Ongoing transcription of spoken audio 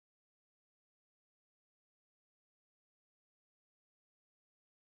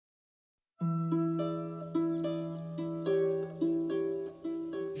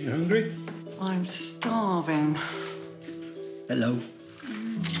You hungry? I'm starving. Hello.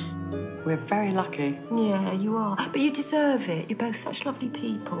 We're very lucky. Yeah, you are. But you deserve it. You're both such lovely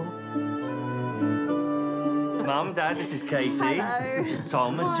people. Mum, Dad, this is Katie. Hello. This is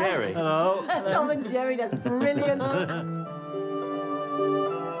Tom and Jerry. Hello. Tom and Jerry, that's brilliant.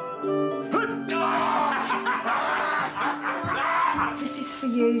 This is for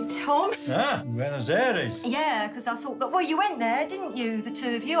you, Tom. Ah, Buenos Aires. Yeah, because I thought that... Well, you went there, didn't you, the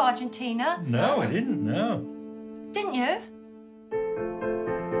two of you, Argentina? No, I didn't, no. Didn't you?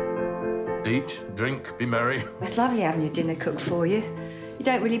 Eat, drink, be merry. It's lovely having your dinner cooked for you. You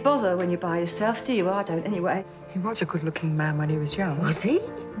don't really bother when you're by yourself, do you? I don't, anyway. He was a good-looking man when he was young. Was he?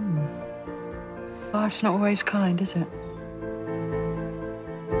 Life's not always kind, is it?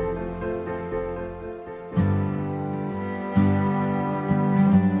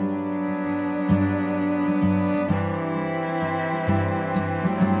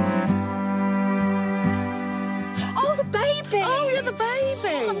 Oh, the baby! Oh, you're the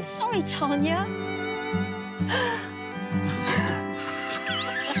baby! I'm sorry, Tanya.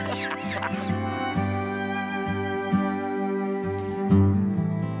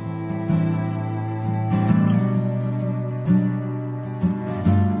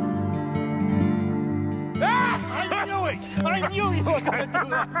 I knew you were going to do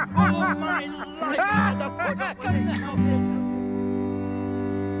that! Oh, my life!